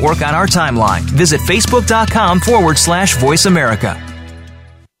shows and network on our timeline. Visit facebook.com/Voice America.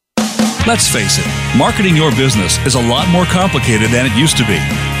 Let's face it, marketing your business is a lot more complicated than it used to be.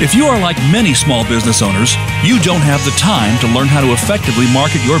 If you are like many small business owners, you don't have the time to learn how to effectively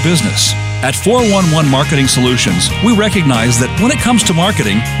market your business. At 411 Marketing Solutions, we recognize that when it comes to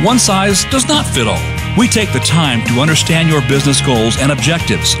marketing, one size does not fit all. We take the time to understand your business goals and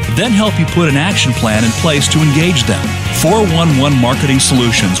objectives, then help you put an action plan in place to engage them. 411 Marketing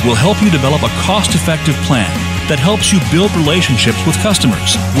Solutions will help you develop a cost-effective plan that helps you build relationships with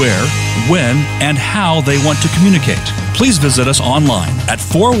customers, where, when, and how they want to communicate. Please visit us online at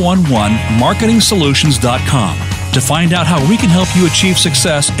 411marketingsolutions.com to find out how we can help you achieve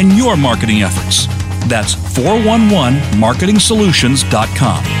success in your marketing efforts. That's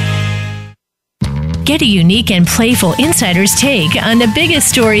 411marketingsolutions.com. Get a unique and playful insider's take on the biggest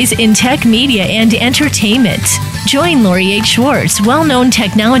stories in tech, media, and entertainment. Join Lori H. Schwartz, well-known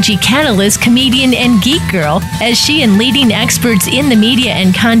technology catalyst, comedian, and geek girl, as she and leading experts in the media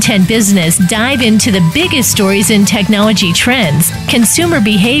and content business dive into the biggest stories in technology trends, consumer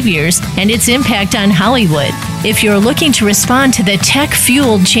behaviors, and its impact on Hollywood. If you're looking to respond to the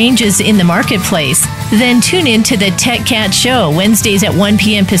tech-fueled changes in the marketplace, then tune in to the Tech Cat Show, Wednesdays at 1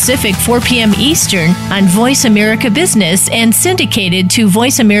 p.m. Pacific, 4 p.m. Eastern on Voice America Business and syndicated to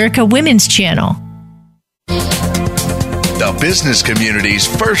Voice America Women's Channel. The business community's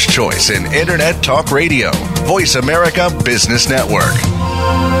first choice in Internet Talk Radio. Voice America Business Network.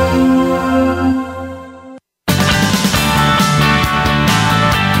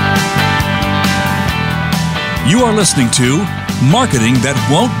 You are listening to Marketing That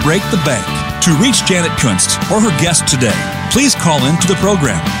Won't Break the Bank. To reach Janet Kunst or her guest today, please call in to the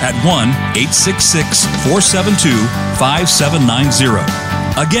program at 1-866-472-5790.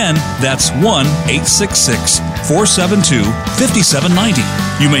 Again, that's 1-866-472-5790.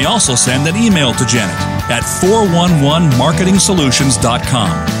 You may also send an email to Janet at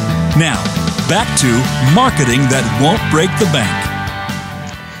 411marketingsolutions.com. Now, back to Marketing That Won't Break the Bank.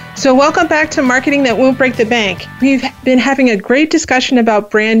 So welcome back to Marketing That Won't Break the Bank. We've been having a great discussion about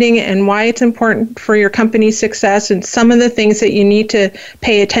branding and why it's important for your company's success and some of the things that you need to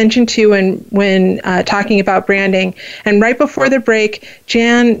pay attention to when talking about branding. And right before the break,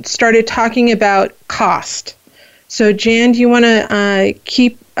 Jan started talking about cost. So Jan, do you want to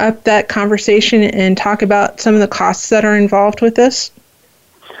keep up that conversation and talk about some of the costs that are involved with this?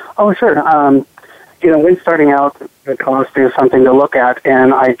 Oh, sure. When starting out, the cost is something to look at,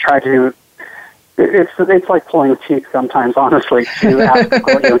 and I try to. It's like pulling teeth sometimes, honestly, to ask,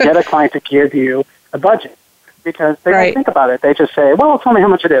 get a client to give you a budget, because they don't think about it. They just say, "Well, tell me how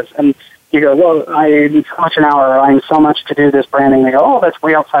much it is," and you go, "Well, I need so much an hour. Or I'm so much to do this branding." They go, "Oh, that's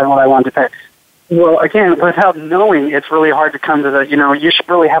way outside what I wanted to pay." Well, again, without knowing, it's really hard to come to the. You should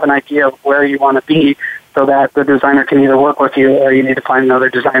really have an idea of where you want to be, so that the designer can either work with you or you need to find another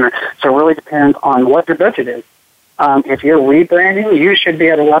designer. So it really depends on what your budget is. If you're rebranding, you should be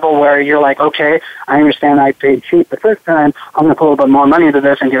at a level where you're like, okay, I understand I paid cheap the first time. I'm going to put a little bit more money into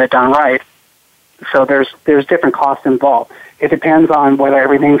this and get it done right. So there's different costs involved. It depends on whether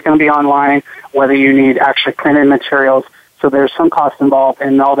everything's going to be online, whether you need actually printed materials. So there's some costs involved,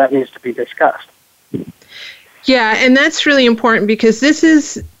 and all that needs to be discussed. Yeah, and that's really important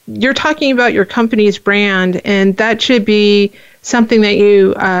because you're talking about your company's brand, and that should be something that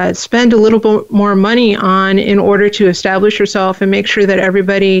you spend a little bit more money on in order to establish yourself and make sure that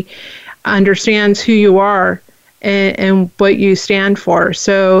everybody understands who you are and what you stand for.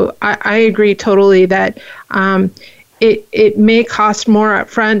 So I agree totally that it may cost more up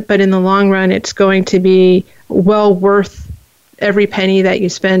front, but in the long run, it's going to be well worth every penny that you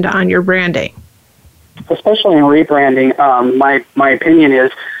spend on your branding. Especially in rebranding, my opinion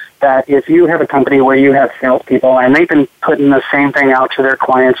is that if you have a company where you have salespeople and they've been putting the same thing out to their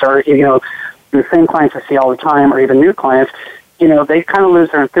clients, or the same clients I see all the time, or even new clients, they kind of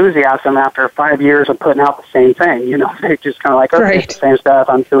lose their enthusiasm after 5 years of putting out the same thing. They just kind of like, okay, right. It's the same stuff.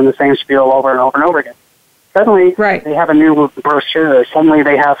 I'm doing the same spiel over and over and over again. Suddenly, right. They have a new brochure. Suddenly,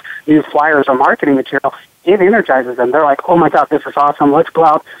 they have new flyers or marketing material. It energizes them. They're like, oh, my God, this is awesome. Let's go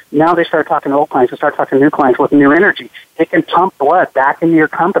out. Now they start talking to old clients. They start talking to new clients with new energy. It can pump blood back into your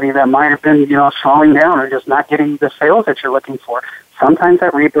company that might have been, slowing down or just not getting the sales that you're looking for. Sometimes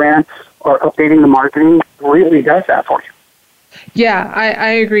that rebrand or updating the marketing really does that for you. Yeah,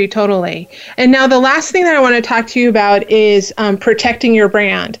 I agree totally. And now the last thing that I want to talk to you about is protecting your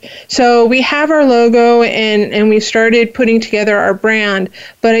brand. So we have our logo and we started putting together our brand,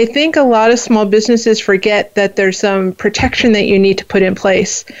 but I think a lot of small businesses forget that there's some protection that you need to put in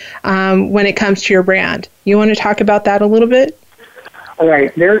place when it comes to your brand. You want to talk about that a little bit? All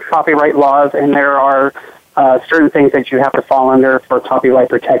right. There's copyright laws, and there are certain things that you have to fall under for copyright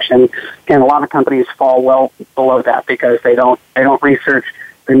protection, and a lot of companies fall well below that because they don't research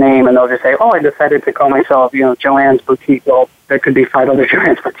the name, and they'll just say, "Oh, I decided to call myself, Joanne's Boutique." Well, there could be 5 other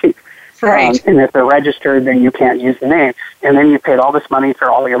Joanne's Boutiques, right? And if they're registered, then you can't use the name, and then you paid all this money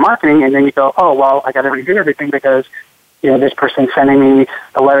for all your marketing, and then you go, "Oh, well, I got to redo everything because this person's sending me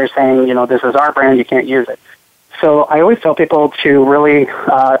a letter saying, this is our brand, you can't use it." So I always tell people to really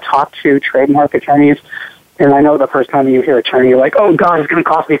talk to trademark attorneys. And I know the first time you hear attorney, you're like, oh, God, it's going to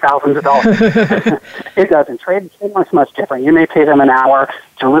cost me thousands of dollars. It doesn't. Trademark's much different. You may pay them an hour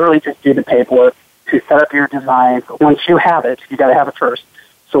to literally just do the paperwork, to set up your design. Once you have it, you got to have it first.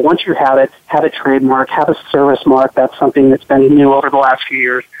 So once you have it, have a trademark, have a service mark. That's something that's been new over the last few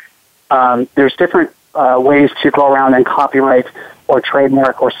years. There's different ways to go around and copyright or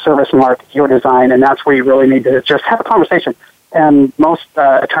trademark or service mark your design, and that's where you really need to just have a conversation. And most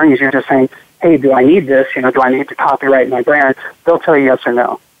attorneys, you're just saying, hey, do I need this? Do I need to copyright my brand? They'll tell you yes or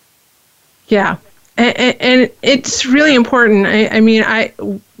no. Yeah, and it's really important. I mean,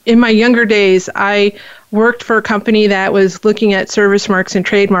 in my younger days, I worked for a company that was looking at service marks and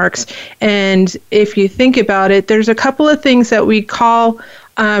trademarks. And if you think about it, there's a couple of things that we call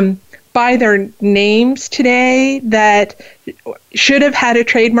by their names today that should have had a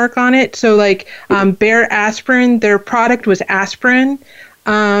trademark on it. So like Bayer Aspirin, their product was aspirin.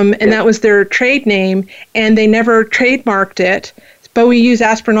 And that was their trade name, and they never trademarked it, but we use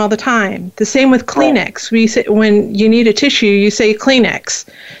aspirin all the time. The same with Kleenex. We say, when you need a tissue, you say Kleenex.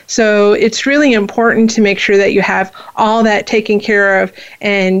 So it's really important to make sure that you have all that taken care of,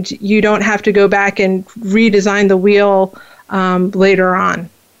 and you don't have to go back and redesign the wheel later on.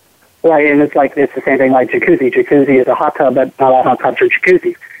 Right, and it's the same thing like jacuzzi. Jacuzzi is a hot tub, but not all hot tubs are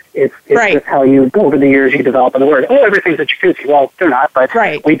jacuzzis. It's right. Just how you, over the years, you develop the word. Oh, everything's a jacuzzi. Well, they're not, but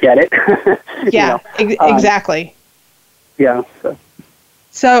right. We get it. Yeah, exactly. Yeah.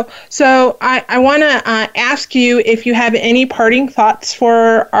 So I want to ask you if you have any parting thoughts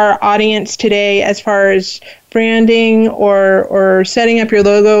for our audience today as far as branding or setting up your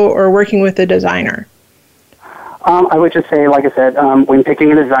logo or working with a designer. I would just say, like I said, when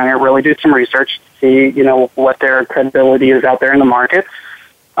picking a designer, really do some research, see, what their credibility is out there in the market.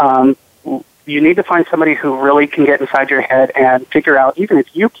 You need to find somebody who really can get inside your head and figure out, even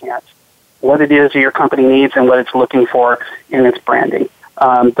if you can't, what it is your company needs and what it's looking for in its branding.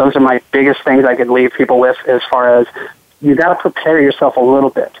 Those are my biggest things I could leave people with as far as you got to prepare yourself a little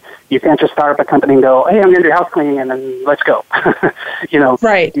bit. You can't just start up a company and go, hey, I'm going to do house cleaning and then let's go.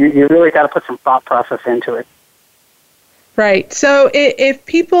 Right. You really got to put some thought process into it. Right. So if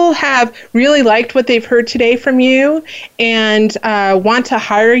people have really liked what they've heard today from you and want to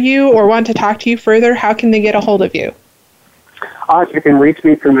hire you or want to talk to you further, how can they get a hold of you? You can reach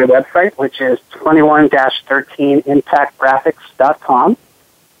me through my website, which is 21-13impactgraphics.com,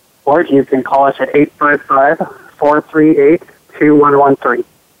 or you can call us at 855-438-2113.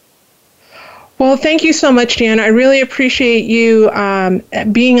 Well, thank you so much, Jan. I really appreciate you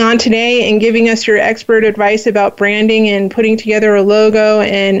being on today and giving us your expert advice about branding and putting together a logo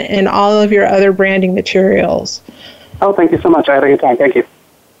and all of your other branding materials. Oh, thank you so much. I had a good time. Thank you.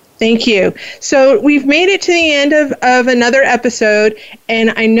 Thank you. So we've made it to the end of another episode,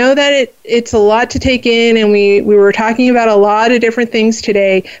 and I know that it's a lot to take in, and we were talking about a lot of different things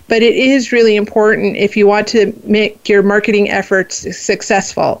today, but it is really important if you want to make your marketing efforts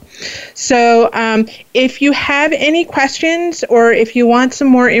successful. So if you have any questions, or if you want some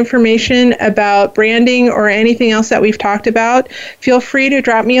more information about branding or anything else that we've talked about, feel free to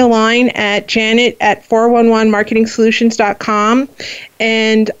drop me a line at janet@411marketingsolutions.com.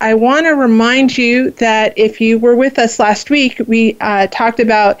 And I want to remind you that if you were with us last week, we talked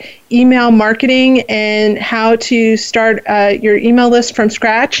about email marketing and how to start your email list from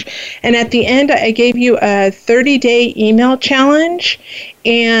scratch. And at the end, I gave you a 30-day email challenge.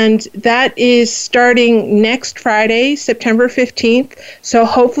 And that is starting next Friday, September 15th. So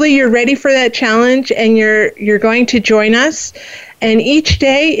hopefully you're ready for that challenge and you're going to join us. And each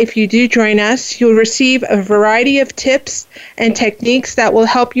day, if you do join us, you'll receive a variety of tips and techniques that will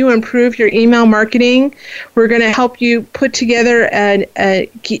help you improve your email marketing. We're going to help you put together a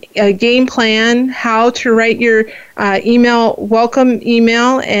game plan, how to write your welcome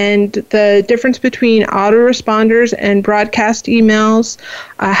email, and the difference between autoresponders and broadcast emails,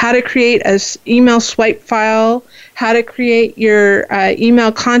 how to create an email swipe file, how to create your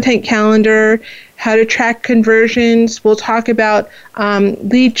email content calendar, how to track conversions. We'll talk about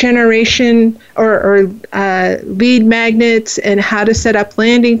lead generation or lead magnets, and how to set up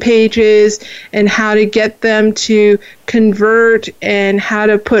landing pages, and how to get them to convert, and how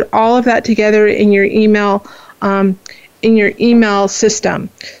to put all of that together in your email system.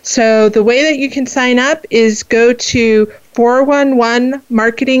 So the way that you can sign up is go to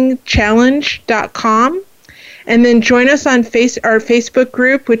 411marketingchallenge.com, and then join us on our Facebook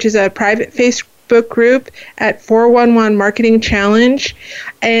group, which is a private Facebook group at 411 Marketing Challenge.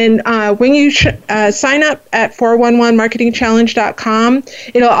 And when you sign up at 411marketingchallenge.com,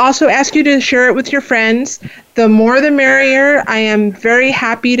 it'll also ask you to share it with your friends. The more the merrier. I am very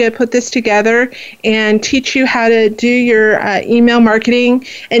happy to put this together and teach you how to do your email marketing.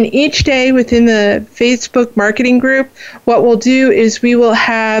 And each day within the Facebook marketing group, what we'll do is we will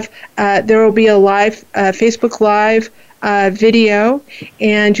have, there will be a live, Facebook Live video,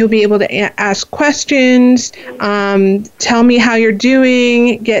 and you'll be able to ask questions, tell me how you're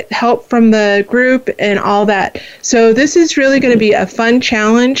doing, get help from the group, and all that. So this is really going to be a fun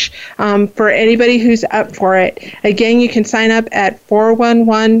challenge for anybody who's up for it. Again, you can sign up at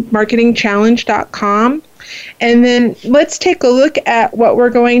 411marketingchallenge.com. And then let's take a look at what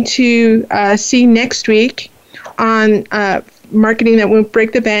we're going to see next week on Marketing That Won't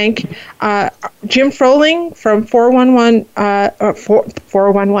Break the Bank. Jim Froling from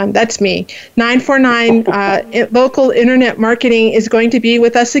 411, that's me, 949 Local Internet Marketing is going to be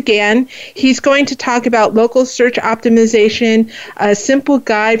with us again. He's going to talk about local search optimization, a simple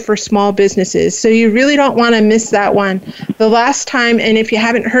guide for small businesses. So you really don't want to miss that one. The last time, and if you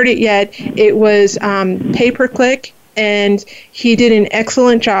haven't heard it yet, it was pay-per-click, and he did an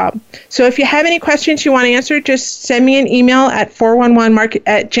excellent job. So if you have any questions you want to answer, just send me an email at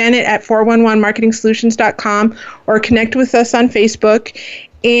janet@411marketingsolutions.com, or connect with us on Facebook.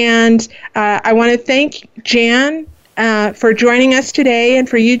 And I want to thank Jan for joining us today, and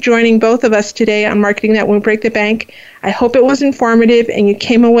for you joining both of us today on Marketing That Won't Break the Bank. I hope it was informative and you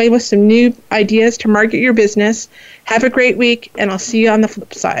came away with some new ideas to market your business. Have a great week, and I'll see you on the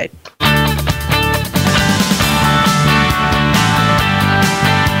flip side.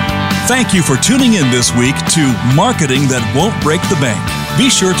 Thank you for tuning in this week to Marketing That Won't Break the Bank. Be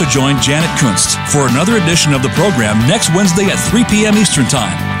sure to join Janet Kunst for another edition of the program next Wednesday at 3 p.m. Eastern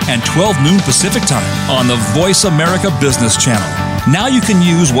Time and 12 noon Pacific Time on the Voice America Business Channel. Now you can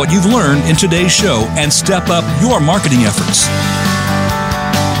use what you've learned in today's show and step up your marketing efforts.